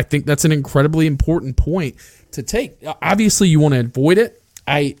think that's an incredibly important point to take. Obviously, you want to avoid it.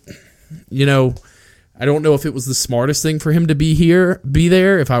 I don't know if it was the smartest thing for him to be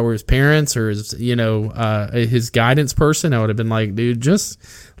there. If I were his parents or his guidance person, I would have been like, dude, just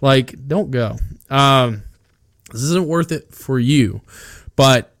don't go. This isn't worth it for you.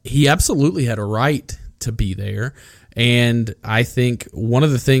 But he absolutely had a right to be there. And I think one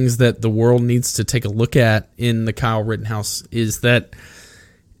of the things that the world needs to take a look at in the Kyle Rittenhouse is that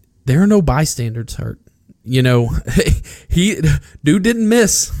there are no bystanders hurt. He didn't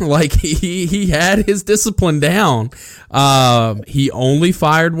miss. Like, he had his discipline down. He only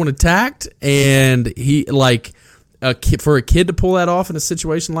fired when attacked, and for a kid to pull that off in a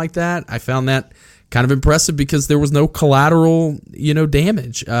situation like that, I found that kind of impressive, because there was no collateral,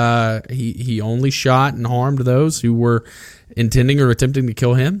 damage. He only shot and harmed those who were intending or attempting to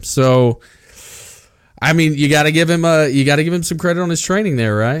kill him. So, I mean, you got to give him some credit on his training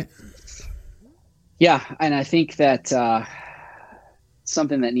there, right? Yeah, and I think that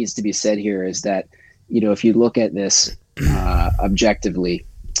something that needs to be said here is that, if you look at this objectively,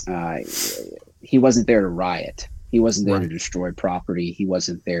 he wasn't there to riot. He wasn't there to destroy property. He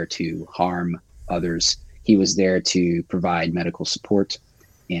wasn't there to harm others. He was there to provide medical support,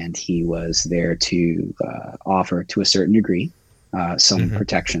 and he was there to offer, to a certain degree, some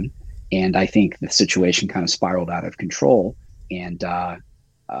protection. And I think the situation kind of spiraled out of control, and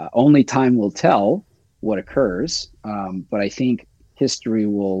only time will tell what occurs. But I think history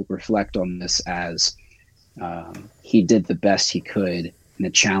will reflect on this as he did the best he could in a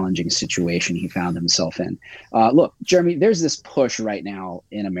challenging situation he found himself in. Look, Jeremy, there's this push right now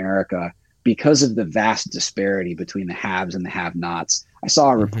in America because of the vast disparity between the haves and the have-nots. I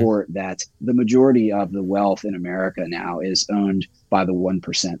saw a report that the majority of the wealth in America now is owned by the 1%.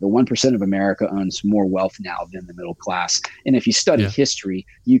 The 1% of America owns more wealth now than the middle class. And if you study history,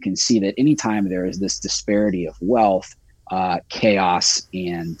 you can see that anytime there is this disparity of wealth, chaos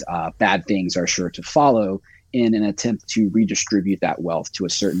and bad things are sure to follow in an attempt to redistribute that wealth to a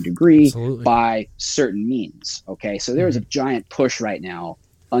certain degree by certain means. Okay, so there is a giant push right now,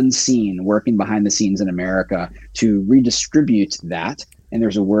 unseen, working behind the scenes in America to redistribute that and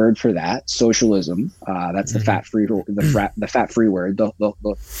there's a word for that, socialism. That's the fat-free word.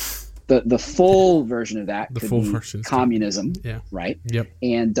 The full version of that could be communism, right? Yep.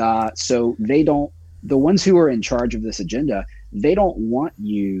 And so the ones who are in charge of this agenda, they don't want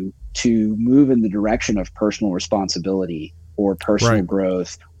you to move in the direction of personal responsibility or personal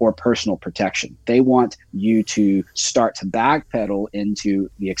growth or personal protection. They want you to start to backpedal into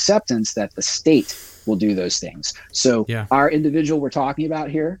the acceptance that the state will do those things. So our individual we're talking about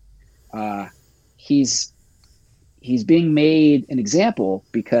here, he's being made an example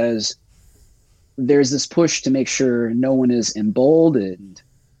because there's this push to make sure no one is emboldened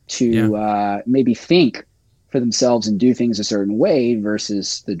to maybe think for themselves and do things a certain way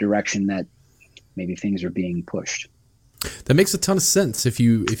versus the direction that maybe things are being pushed. That makes a ton of sense. If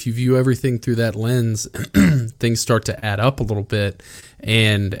you view everything through that lens, things start to add up a little bit.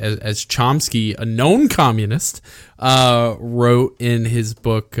 And as Chomsky, a known communist, wrote in his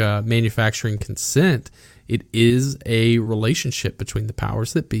book Manufacturing Consent, it is a relationship between the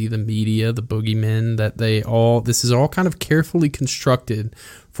powers that be, the media, the boogeymen, this is all kind of carefully constructed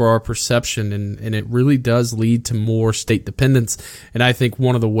for our perception, and it really does lead to more state dependence. And I think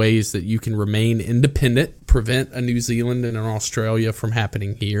one of the ways that you can remain independent, prevent a New Zealand and an Australia from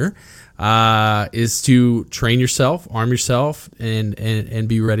happening here, is to train yourself, arm yourself, and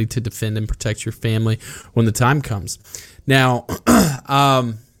be ready to defend and protect your family when the time comes. Now,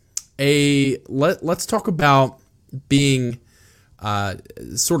 let's talk about being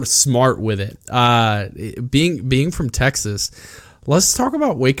sort of smart with it. Being from Texas, let's talk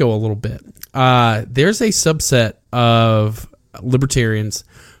about Waco a little bit. There's a subset of libertarians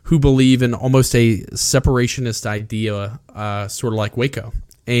who believe in almost a separationist idea, sort of like Waco.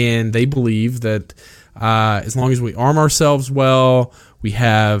 And they believe that as long as we arm ourselves well, we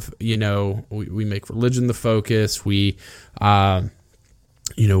have, we make religion the focus, we know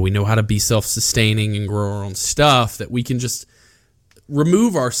how to be self-sustaining and grow our own stuff, that we can just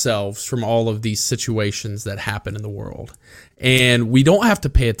remove ourselves from all of these situations that happen in the world. And we don't have to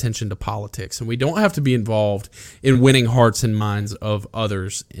pay attention to politics, and we don't have to be involved in winning hearts and minds of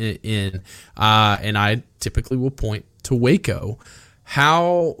others and I typically will point to Waco.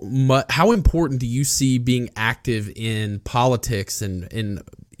 How important do you see being active in politics and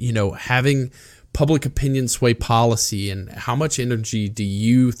having public opinion sway policy, and how much energy do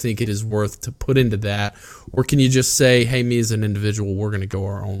you think it is worth to put into that? Or can you just say, hey, me as an individual, we're going to go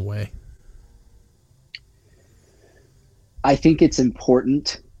our own way? I think it's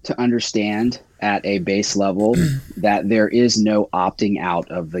important to understand at a base level that there is no opting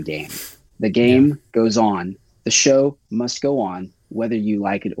out of the game. The game goes on. The show must go on, whether you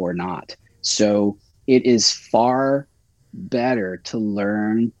like it or not. So it is far better to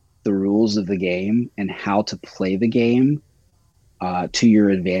learn the rules of the game and how to play the game to your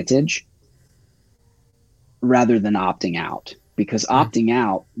advantage rather than opting out. Because opting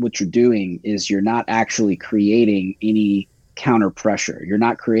out, what you're doing is you're not actually creating any counter pressure. You're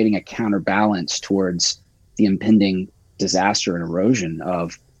not creating a counterbalance towards the impending disaster and erosion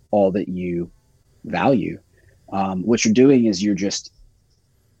of all that you value. What you're doing is you're just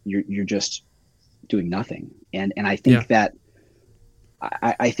doing nothing. And I think that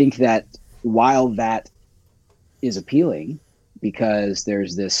I think that while that is appealing, because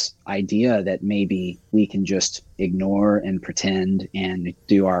there's this idea that maybe we can just ignore and pretend and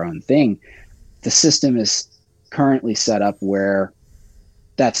do our own thing, the system is currently set up where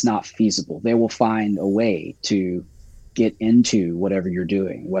that's not feasible. They will find a way to get into whatever you're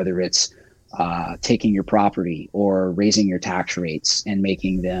doing, whether it's taking your property or raising your tax rates and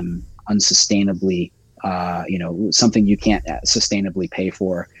making them unsustainably something you can't sustainably pay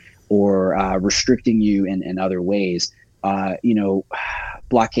for, or restricting you in other ways.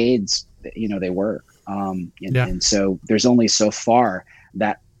 Blockades, they work. And so there's only so far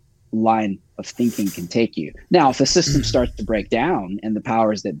that line of thinking can take you. Now, if the system starts to break down and the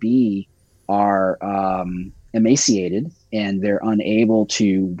powers that be are emaciated and they're unable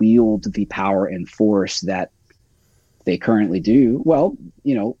to wield the power and force that they currently do, well,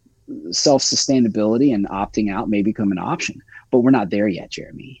 self-sustainability and opting out may become an option, but we're not there yet,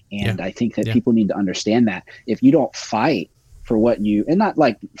 Jeremy. And I think that people need to understand that if you don't fight for what you, and not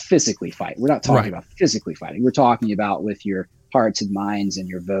like physically fight, we're not talking about physically fighting. We're talking about with your hearts and minds and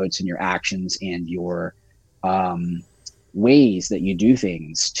your votes and your actions and your ways that you do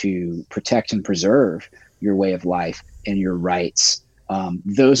things to protect and preserve your way of life and your rights.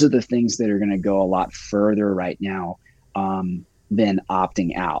 Those are the things that are going to go a lot further right now than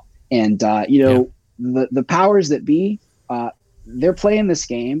opting out. And, the powers that be, they're playing this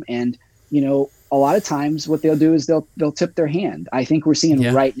game. And, a lot of times what they'll do is they'll tip their hand. I think we're seeing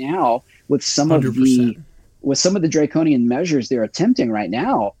right now with some 100%. of the draconian measures they're attempting right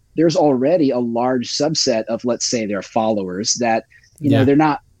now, there's already a large subset of, let's say, their followers that,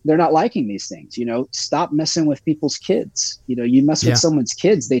 they're not liking these things. Stop messing with people's kids. You mess with someone's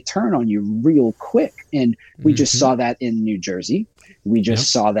kids, they turn on you real quick. And we just saw that in New Jersey. We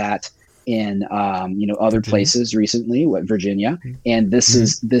just saw that in other places recently, Virginia. And this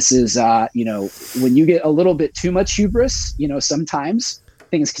is when you get a little bit too much hubris, sometimes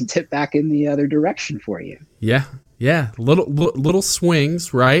things can tip back in the other direction for you. Yeah, little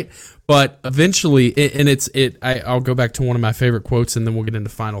swings, right? But eventually, I'll go back to one of my favorite quotes, and then we'll get into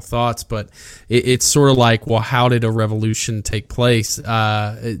final thoughts. But it's sort of like, well, how did a revolution take place?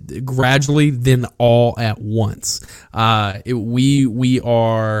 Gradually, then all at once.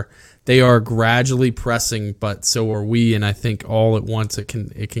 They are gradually pressing, but so are we. And I think all at once it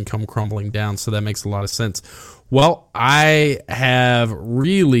can come crumbling down. So that makes a lot of sense. Well, I have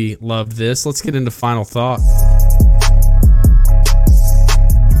really loved this. Let's get into final thought.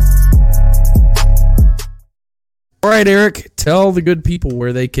 All right, Eric, tell the good people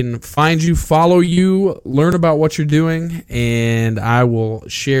where they can find you, follow you, learn about what you're doing, and I will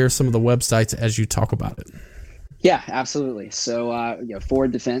share some of the websites as you talk about it. Yeah, absolutely. So,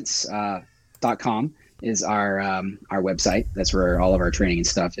 forwarddefense.com is our website. That's where all of our training and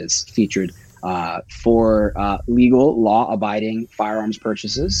stuff is featured for legal, law-abiding firearms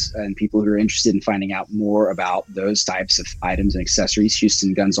purchases and people who are interested in finding out more about those types of items and accessories.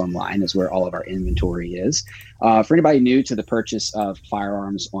 Houston Guns Online is where all of our inventory is. For anybody new to the purchase of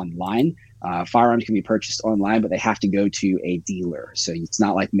firearms online, firearms can be purchased online, but they have to go to a dealer. So it's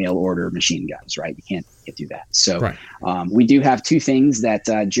not like mail order machine guns, right? You can't do that. So we do have two things that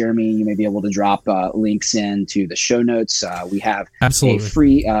Jeremy, you may be able to drop links into the show notes. We have a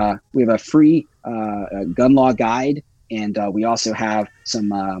free gun law guide, and we also have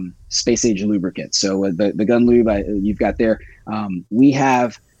some space age lubricants. So the gun lube you've got there, we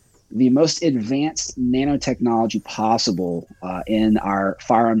have the most advanced nanotechnology possible in our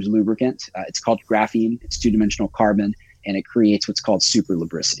firearms lubricant. It's called graphene. It's two-dimensional carbon, and it creates what's called super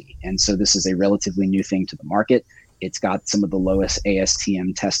lubricity. And so this is a relatively new thing to the market. It's got some of the lowest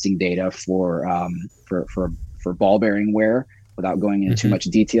ASTM testing data for ball bearing wear. Without going into too much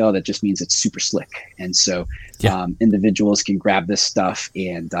detail, that just means it's super slick. And so individuals can grab this stuff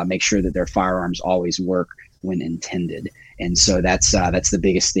and make sure that their firearms always work when intended. And so that's the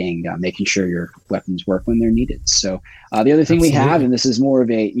biggest thing, making sure your weapons work when they're needed. So the other thing we have, and this is more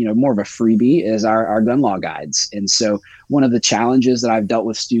of a freebie, is our gun law guides. And so one of the challenges that I've dealt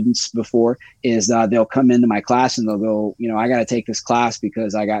with students before is they'll come into my class and they'll go, I got to take this class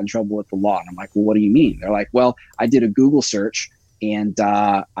because I got in trouble with the law. And I'm like, well, what do you mean? They're like, well, I did a Google search and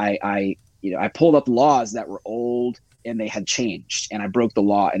I pulled up laws that were old and they had changed, and I broke the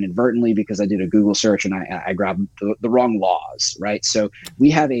law inadvertently because I did a Google search and I grabbed the wrong laws, right? So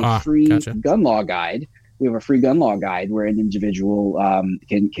we have a free gun law guide. We have a free gun law guide where an individual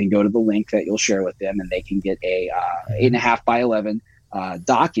can go to the link that you'll share with them, and they can get a 8.5 by 11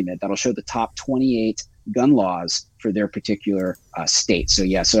 document that'll show the top 28 gun laws for their particular state.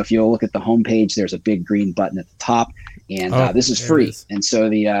 So if you'll look at the homepage, there's a big green button at the top, and this is free. And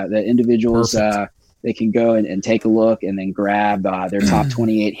so the individuals they can go and take a look and then grab their top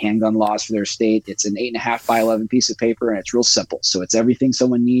 28 handgun laws for their state. It's an 8.5 by 11 piece of paper, and it's real simple. So it's everything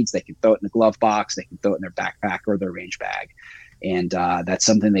someone needs. They can throw it in the glove box. They can throw it in their backpack or their range bag. And that's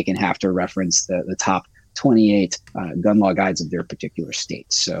something they can have to reference the top 28 gun law guides of their particular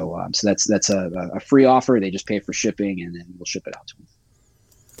state. So that's a free offer. They just pay for shipping, and then we'll ship it out to them.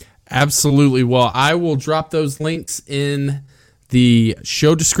 Absolutely. Well, I will drop those links in the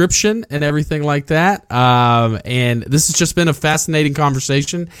show description and everything like that. And this has just been a fascinating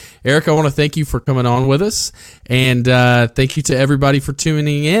conversation. Eric, I want to thank you for coming on with us. And thank you to everybody for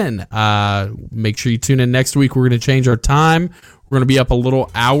tuning in. Make sure you tune in next week. We're going to change our time. We're going to be up a little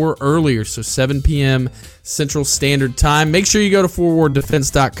hour earlier, so 7 p.m. Central Standard Time. Make sure you go to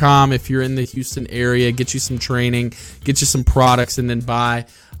forwarddefense.com if you're in the Houston area. Get you some training, get you some products, and then buy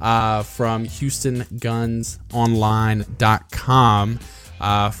from HoustonGunsOnline.com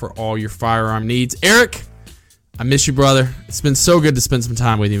for all your firearm needs. Eric, I miss you, brother. It's been so good to spend some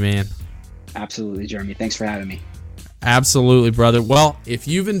time with you, man. Absolutely, Jeremy. Thanks for having me. Absolutely, brother. Well, if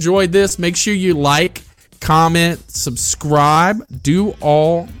you've enjoyed this, make sure you like, comment, subscribe, do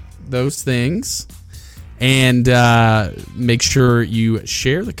all those things, and make sure you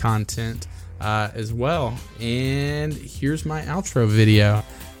share the content as well. And here's my outro video.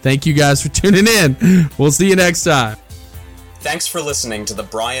 Thank you guys for tuning in. We'll see you next time. Thanks for listening to The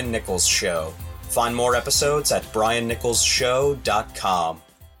Brian Nichols Show. Find more episodes at briannicholsshow.com.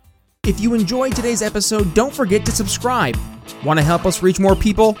 If you enjoyed today's episode, don't forget to subscribe. Want to help us reach more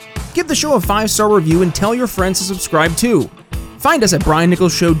people? Give the show a 5-star review and tell your friends to subscribe too. Find us at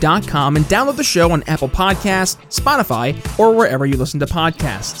briannicholsshow.com and download the show on Apple Podcasts, Spotify, or wherever you listen to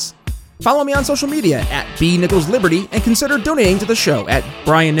podcasts. Follow me on social media at bnicholsliberty and consider donating to the show at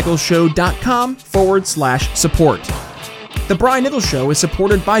briannicholsshow.com/support. The Brian Nichols Show is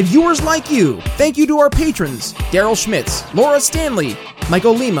supported by viewers like you. Thank you to our patrons, Daryl Schmitz, Laura Stanley,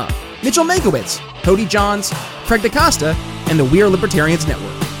 Michael Lima, Mitchell Mankiewicz, Cody Johns, Craig DaCosta, and the We Are Libertarians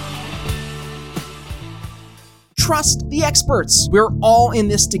Network. Trust the experts. We're all in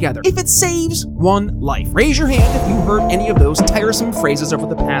this together. If it saves one life, raise your hand if you heard any of those tiresome phrases over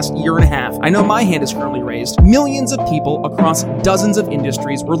the past year and a half. I know my hand is currently raised. Millions of people across dozens of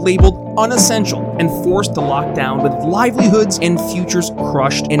industries were labeled unessential and forced to lock down with livelihoods and futures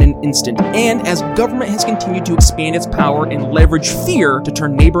crushed in an instant. And as government has continued to expand its power and leverage fear to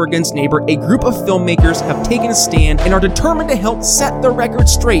turn neighbor against neighbor, a group of filmmakers have taken a stand and are determined to help set the record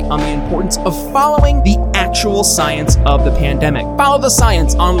straight on the importance of following the actual science of the pandemic. Follow the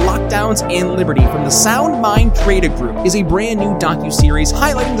Science on Lockdowns and Liberty from the Sound Mind Creative Group is a brand new docuseries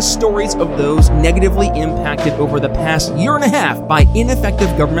highlighting the stories of those negatively impacted over the past year and a half by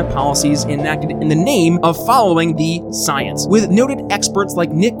ineffective government policies enacted in the name of following the science. With noted experts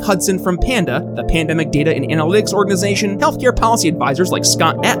like Nick Hudson from PANDA, the Pandemic Data and Analytics Organization, healthcare policy advisors like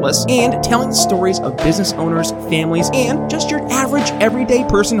Scott Atlas, and telling the stories of business owners, families, and just your average everyday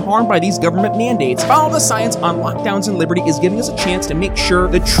person harmed by these government mandates. Follow the Science on Lockdowns and Liberty is giving us a chance to make sure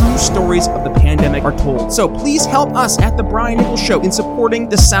the true stories of the pandemic are told. So please help us at The Brian Nichols Show in supporting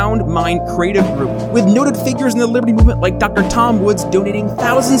the Sound Mind Creative Group. With noted figures in the Liberty movement like Dr. Tom Woods donating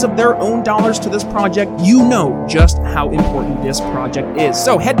thousands of their own dollars to this project, you know just how important this project is.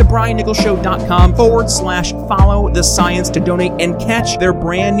 So head to briannicholsshow.com/follow the science to donate and catch their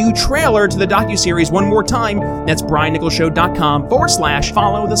brand new trailer to the docuseries one more time. That's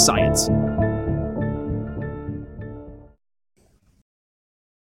briannicholsshow.com/follow the science.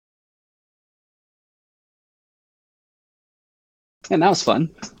 And that was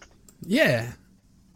fun. Yeah.